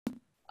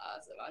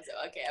awesome.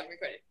 Okay, I'm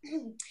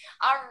recording.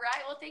 All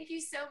right. Well, thank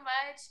you so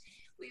much.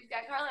 We've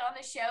got Carla on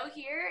the show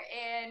here,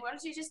 and why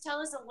don't you just tell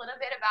us a little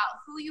bit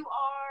about who you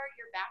are,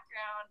 your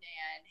background,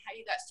 and how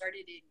you got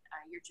started in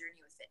your journey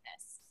with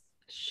fitness?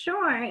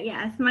 Sure,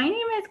 yes. My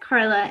name is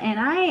Carla, and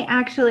I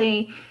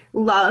actually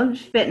loved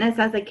fitness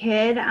as a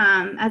kid.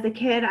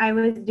 I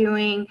was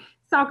doing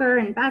soccer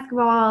and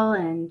basketball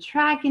and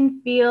track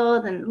and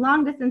field and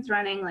long distance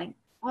running like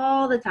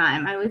all the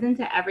time. I was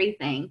into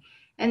everything.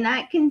 And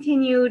that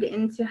continued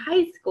into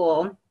high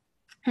school.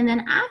 And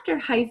then after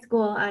high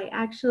school, I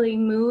actually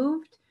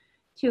moved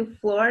to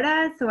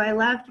Florida. So I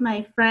left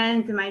my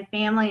friends and my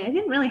family. I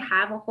didn't really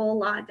have a whole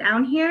lot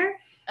down here.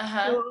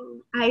 Uh-huh. So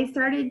I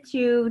started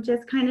to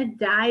just kind of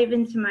dive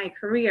into my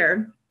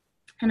career,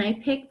 and I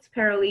picked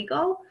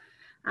paralegal.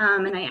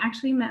 And I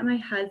actually met my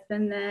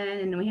husband then,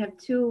 and we have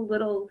two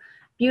little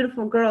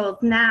beautiful girls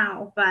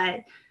now.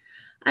 But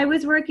I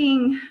was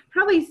working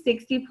probably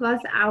 60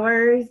 plus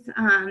hours,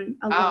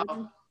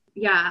 Oh.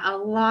 a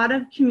lot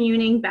of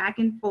commuting back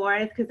and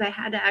forth because I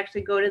had to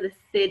actually go to the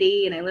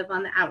city and I live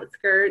on the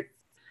outskirts.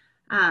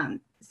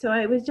 So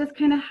I was just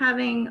kind of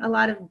having a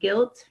lot of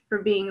guilt for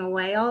being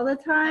away all the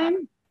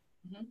time.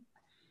 Mm-hmm.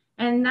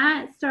 And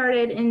that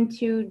started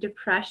into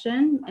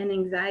depression and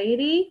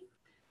anxiety.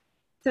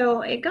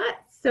 So it got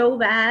so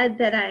bad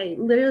that I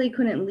literally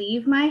couldn't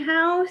leave my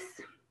house.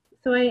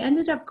 So I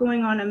ended up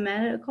going on a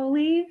medical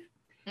leave.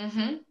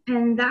 Mm-hmm.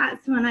 And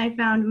that's when I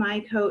found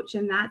my coach,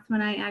 and that's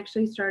when I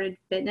actually started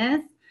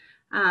fitness.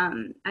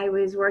 I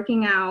was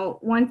working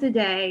out once a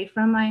day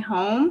from my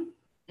home.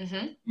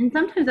 Mm-hmm. And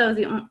sometimes I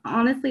was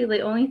honestly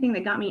the only thing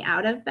that got me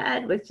out of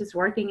bed was just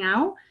working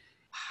out.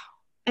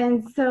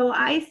 And so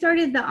I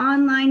started the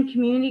online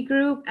community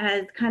group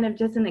as kind of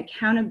just an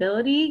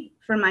accountability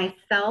for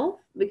myself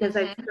because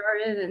I've Mm-hmm.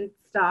 started and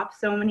stopped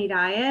so many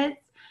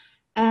diets,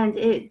 and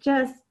it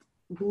just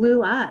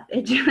blew up.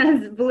 It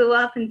just blew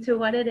up into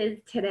what it is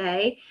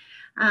today.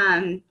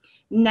 Um,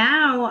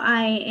 Now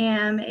I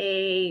am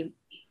a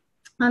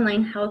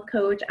online health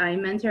coach. I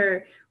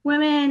mentor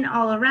women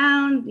all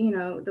around,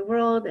 the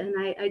world, and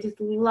I just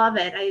love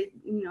it.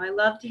 I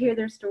love to hear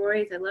their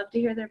stories. I love to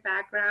hear their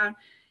background.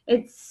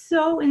 It's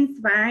so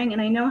inspiring,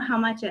 and I know how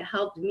much it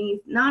helped me,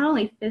 not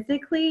only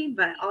physically,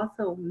 but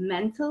also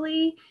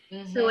mentally.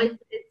 So Mm-hmm.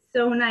 it's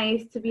so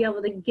nice to be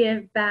able to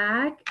give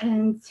back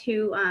and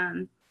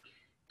to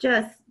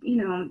just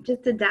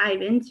to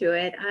dive into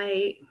it.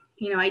 I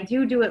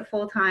do it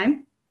full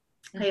time.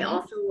 I Mm-hmm.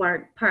 also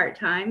work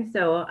part-time,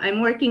 so I'm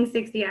working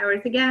 60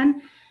 hours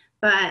again,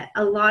 but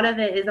a lot of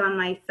it is on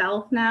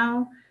myself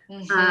now.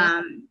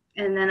 Mm-hmm.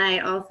 And then I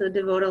also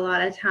devote a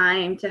lot of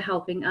time to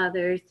helping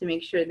others to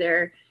make sure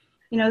they're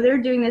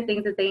doing the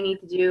things that they need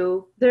to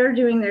do. They're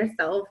doing their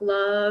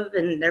self-love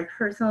and their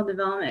personal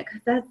development,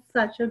 because that's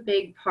such a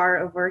big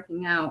part of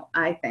working out,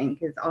 I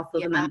think, is also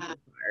the mental Yeah.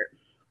 part.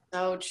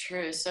 So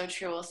true, so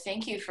true. Well,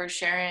 thank you for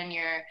sharing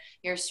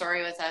your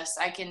story with us.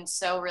 I can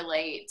so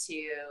relate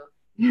to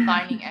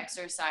finding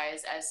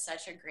exercise as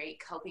such a great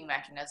coping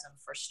mechanism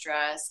for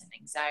stress and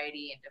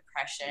anxiety and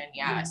depression.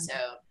 Yeah, so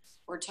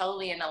we're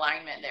totally in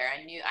alignment there.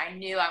 I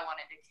knew I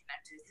wanted to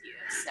connect with you.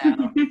 So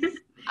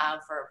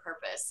for a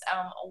purpose.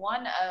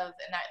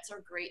 And that's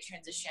a great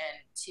transition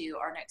to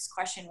our next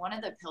question. One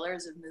of the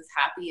pillars of Move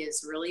Happy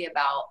is really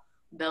about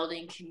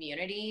building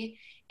community,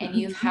 and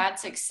you've had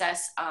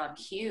success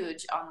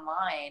huge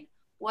online.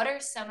 What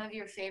are some of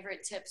your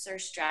favorite tips or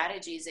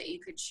strategies that you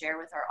could share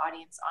with our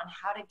audience on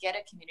how to get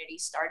a community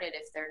started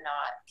if they're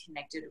not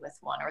connected with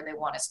one or they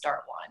want to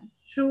start one?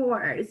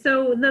 Sure.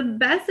 So the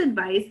best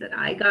advice that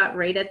I got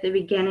right at the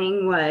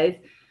beginning was,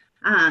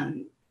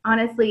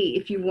 honestly,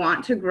 if you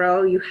want to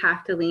grow, you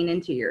have to lean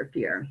into your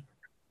fear.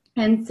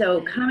 And so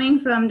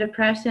coming from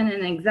depression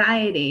and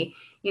anxiety,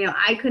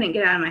 I couldn't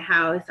get out of my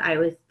house. I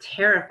was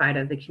terrified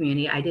of the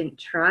community. I didn't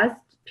trust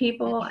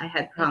people. I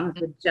had problems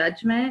Mm-hmm. with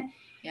judgment.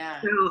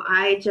 Yeah. So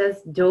I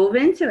just dove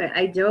into it.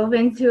 I dove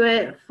into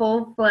it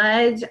full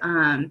fledged.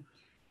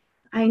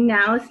 I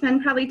now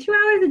spend probably 2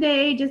 hours a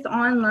day just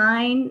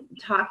online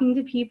talking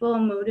to people,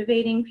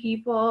 motivating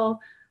people,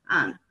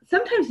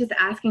 sometimes just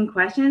asking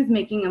questions,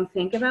 making them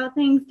think about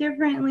things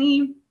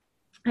differently.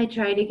 I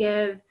try to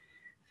give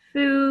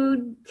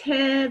food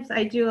tips.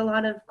 I do a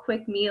lot of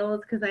quick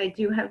meals because I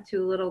do have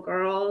two little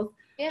girls.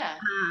 Yeah.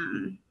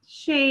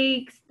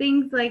 Shakes,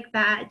 things like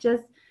that,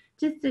 just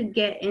to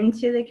get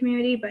into the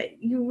community.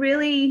 But you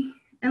really,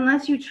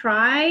 unless you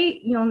try,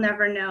 you'll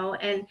never know.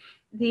 And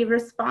the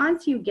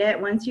response you get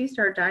once you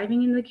start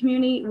diving into the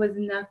community was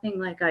nothing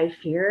like I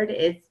feared.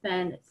 It's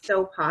been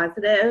so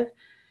positive.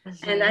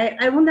 And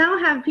Mm-hmm. I will now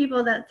have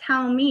people that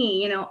tell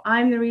me,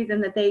 I'm the reason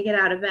that they get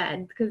out of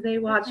bed because they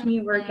watch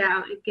me work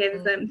out. It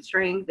gives them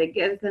strength, it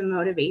gives them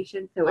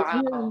motivation. So it's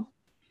really, Wow.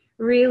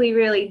 really,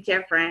 really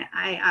different.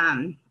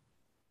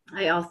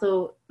 I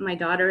also, my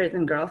daughter is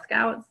in Girl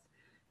Scouts,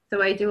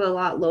 so I do a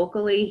lot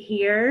locally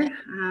here.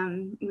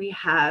 We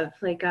have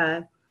like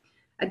a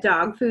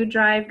dog food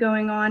drive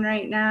going on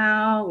right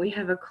now. We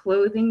have a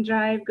clothing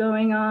drive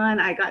going on.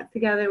 I got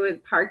together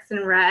with Parks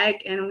and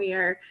Rec, and we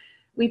are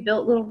we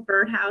built little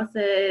bird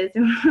houses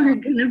and we're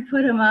going to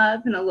put them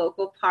up in a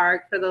local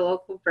park for the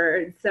local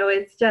birds. So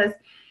it's just,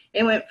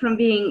 it went from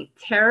being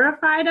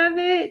terrified of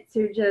it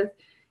to just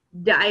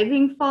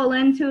diving full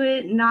into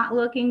it, not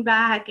looking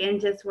back, and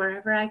just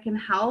wherever I can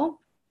help,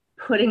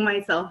 putting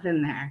myself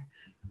in there.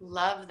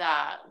 Love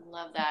that.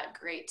 Love that.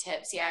 Great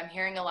tips. Yeah, I'm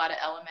hearing a lot of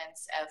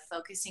elements of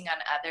focusing on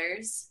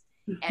others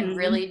and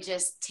really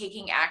just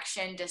taking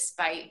action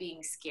despite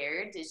being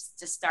scared, just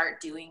to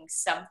start doing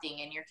something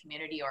in your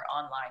community or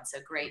online. So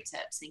great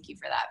tips. Thank you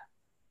for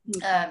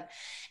that.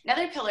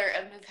 Another pillar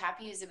of Move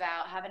Happy is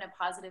about having a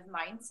positive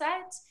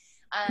mindset.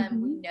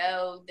 We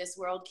know this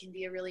world can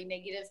be a really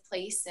negative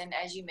place. And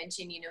as you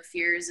mentioned,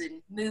 fears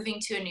and moving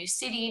to a new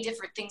city,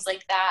 different things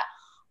like that.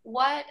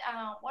 What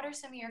are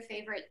some of your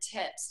favorite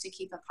tips to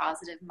keep a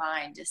positive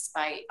mind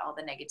despite all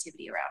the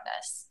negativity around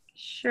us?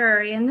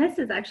 Sure. And this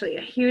is actually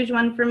a huge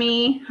one for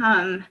me,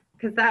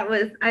 because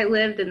I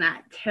lived in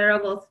that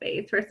terrible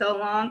space for so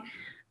long.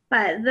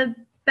 But the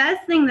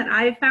best thing that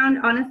I've found,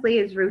 honestly,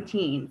 is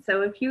routine.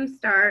 So if you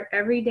start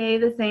every day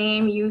the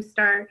same, you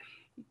start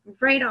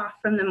right off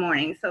from the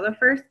morning. So the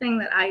first thing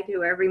that I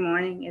do every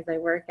morning is I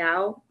work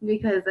out,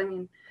 because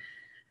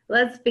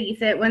let's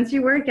face it, once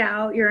you work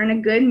out, you're in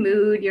a good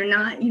mood. You're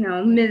not,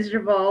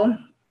 miserable.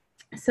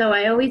 So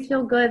I always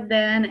feel good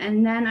then.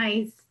 And then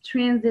I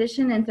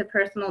transition into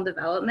personal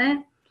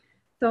development.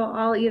 So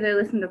I'll either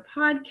listen to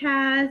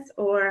podcasts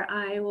or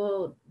I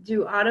will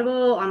do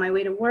Audible on my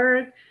way to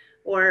work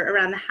or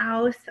around the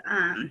house.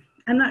 I'm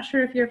not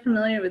sure if you're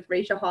familiar with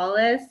Rachel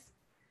Hollis.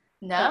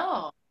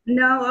 No.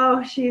 No.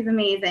 Oh, she's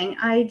amazing.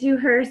 I do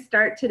her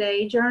Start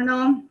Today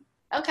journal.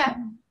 Okay.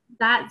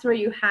 That's where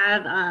you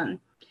have,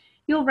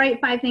 you'll write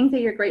 5 things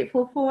that you're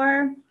grateful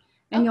for,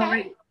 and you'll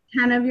write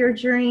 10 of your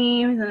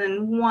dreams and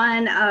then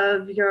 1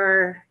 of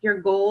your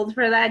goals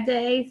for that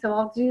day. So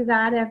I'll do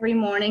that every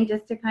morning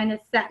just to kind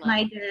of set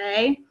my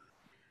day.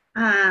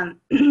 I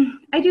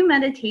do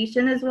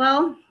meditation as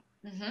well.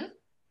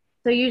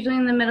 So usually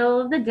in the middle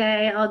of the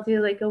day, I'll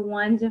do like a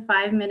 1 to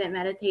 5 minute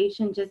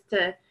meditation just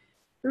to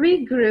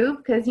regroup,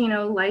 because,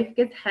 life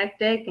gets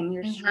hectic and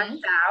you're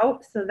stressed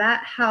out. So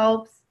that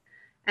helps.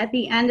 At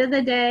the end of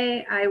the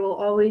day, I will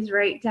always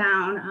write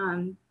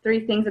down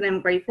 3 things that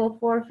I'm grateful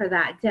for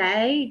that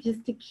day,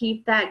 just to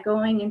keep that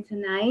going into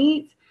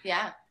night.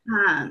 Yeah.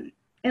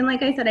 And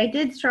like I said, I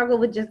did struggle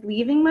with just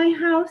leaving my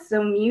house.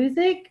 So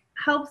music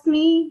helps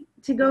me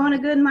to go in a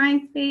good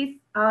mind space.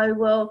 I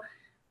will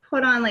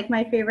put on like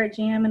my favorite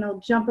jam and I'll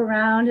jump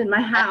around in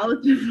my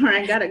house before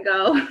I gotta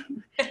go.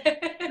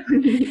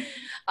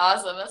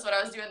 Awesome. That's what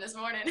I was doing this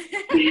morning.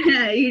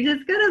 Yeah, you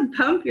just gotta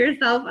pump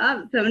yourself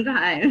up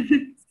sometimes.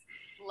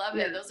 Love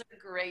it. Those are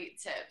great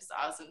tips.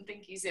 Awesome.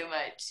 Thank you so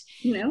much.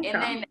 No problem.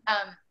 Then,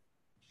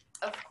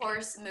 of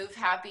course, Move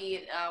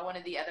Happy, one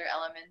of the other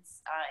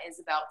elements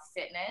is about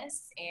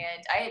fitness.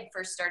 And I had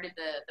first started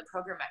the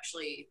program,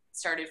 actually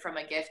started from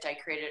a gift. I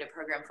created a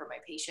program for my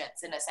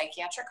patients in a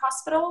psychiatric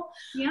hospital.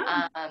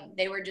 Yeah.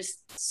 They were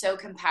just so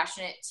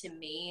compassionate to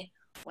me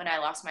when I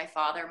lost my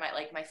father,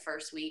 my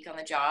first week on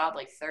the job,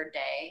 like 3rd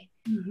day.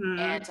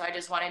 And so I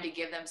just wanted to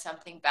give them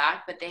something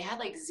back, but they had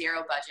like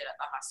 0 budget at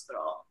the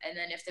hospital. And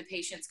then if the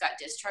patients got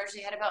discharged,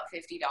 they had about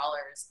 $50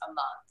 a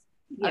month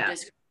of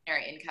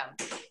discretionary income.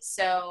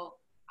 So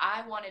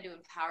I wanted to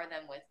empower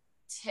them with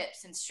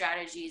tips and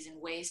strategies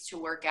and ways to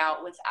work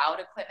out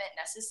without equipment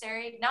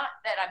necessary. Not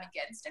that I'm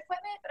against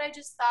equipment, but I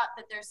just thought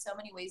that there's so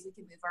many ways we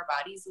can move our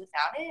bodies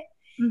without it.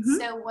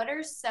 So what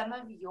are some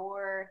of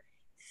your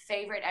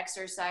favorite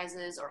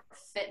exercises or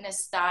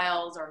fitness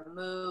styles or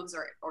moves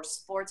or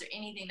sports or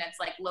anything that's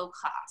like low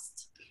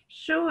cost?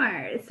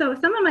 Sure. So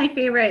some of my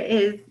favorite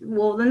is,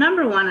 the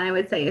number one I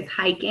would say is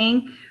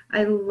hiking.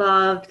 I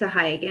love to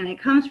hike, and it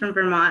comes from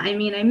Vermont. I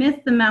miss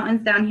the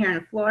mountains down here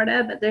in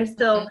Florida, but there's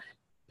still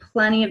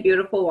plenty of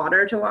beautiful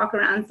water to walk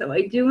around. So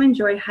I do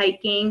enjoy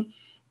hiking.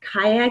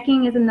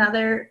 Kayaking is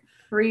another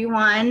free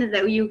one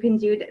that you can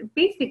do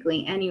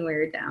basically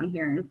anywhere down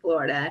here in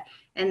Florida.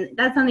 And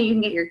that's something you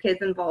can get your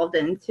kids involved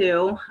in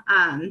too.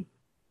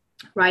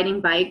 Riding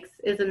bikes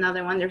is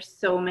another one. There's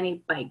so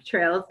many bike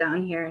trails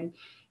down here, and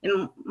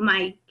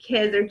my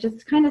kids are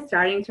just kind of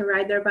starting to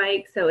ride their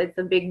bikes. So it's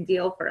a big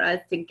deal for us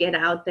to get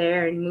out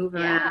there and move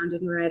around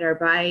and ride our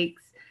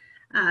bikes.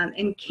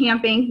 And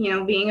camping,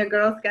 being a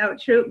Girl Scout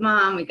troop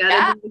mom, we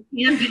got to do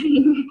the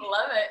camping.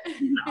 Love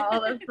it. And all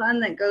the fun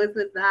that goes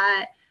with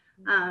that.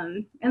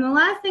 And the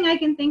last thing I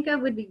can think of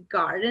would be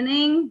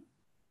gardening.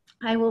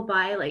 I will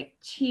buy like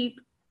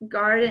cheap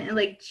flowers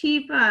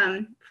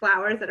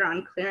that are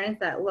on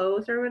clearance at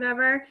Lowe's or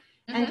whatever,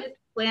 and just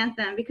plant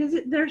them, because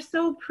they're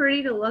so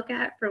pretty to look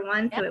at, for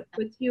one. So it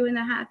puts you in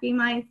a happy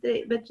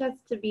mindset, but just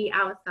to be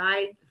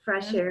outside,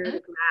 fresh air,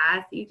 the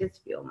grass, you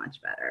just feel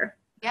much better.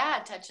 Yeah,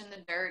 touching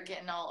the dirt,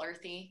 getting all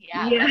earthy.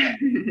 Yeah.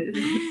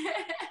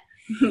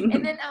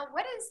 And then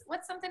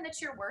what's something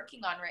that you're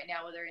working on right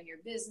now, whether in your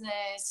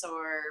business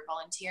or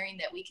volunteering,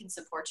 that we can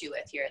support you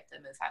with here at the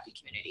Move Happy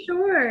community?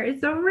 Sure.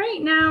 So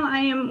right now I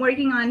am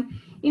working on,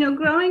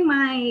 growing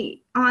my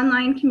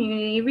online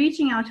community,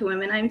 reaching out to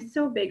women. I'm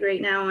so big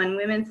right now on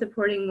women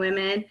supporting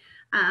women.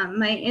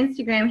 My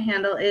Instagram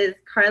handle is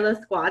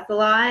Carla Squats a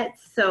Lot.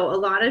 So a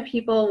lot of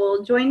people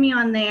will join me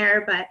on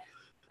there, but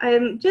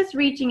I'm just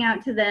reaching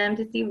out to them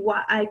to see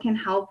what I can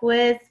help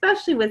with,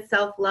 especially with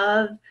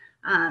self-love.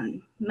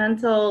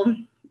 Mental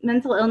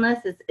illness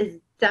is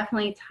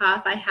definitely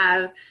tough. I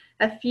have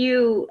a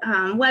few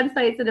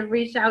websites that have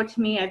reached out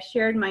to me. I've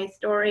shared my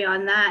story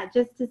on that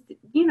just to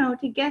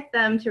get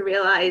them to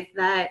realize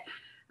that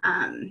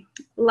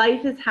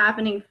life is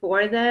happening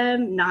for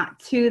them, not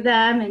to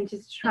them, and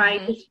just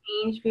trying to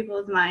change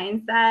people's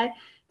mindset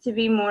to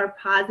be more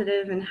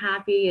positive and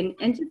happy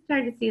and just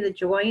start to see the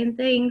joy in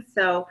things.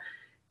 So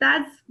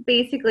that's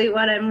basically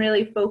what I'm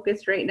really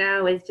focused right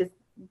now, is just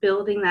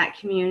building that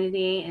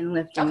community and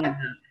lifting it Okay. up.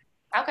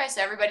 Okay,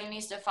 so everybody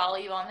needs to follow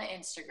you on the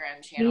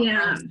Instagram channel. Yeah.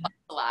 Carla Squats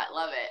a Lot.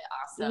 Love it.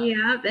 Awesome.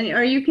 Yeah,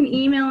 or you can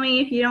email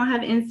me if you don't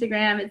have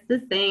Instagram. It's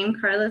the same,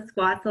 Carla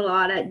Squats a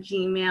Lot at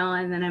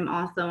Gmail, and then I'm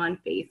also on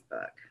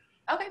Facebook.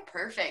 Okay,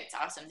 perfect.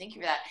 Awesome. Thank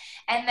you for that.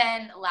 And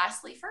then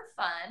lastly, for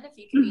fun, if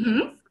you could be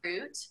any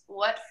fruit,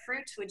 what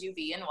fruit would you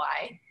be and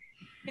why?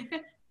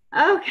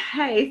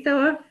 Okay,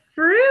 so a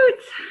fruit,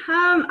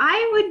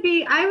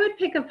 I would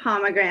pick a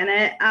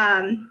pomegranate.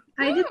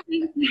 I just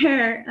think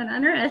they're an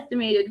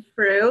underestimated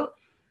fruit.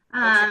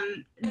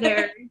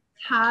 They're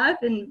tough,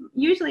 and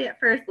usually at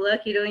first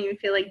look, you don't even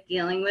feel like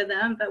dealing with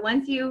them. But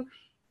once you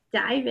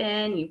dive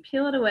in, you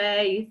peel it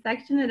away, you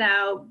section it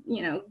out,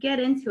 get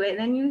into it, and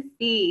then you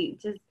see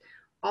just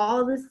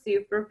all the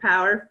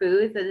superpower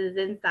foods that is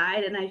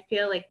inside. And I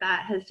feel like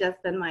that has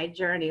just been my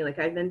journey. Like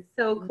I've been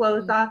so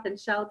closed off and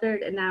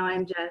sheltered, and now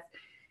I'm just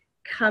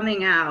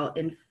coming out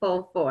in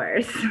full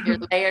force. Your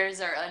layers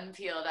are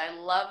unpeeled. I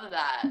love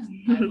that.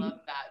 I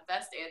love that.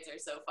 Best answer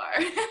so far.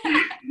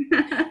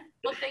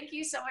 Well, thank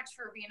you so much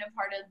for being a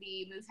part of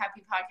the Move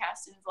Happy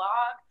podcast and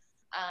vlog.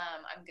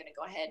 I'm going to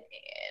go ahead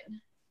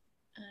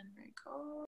and record.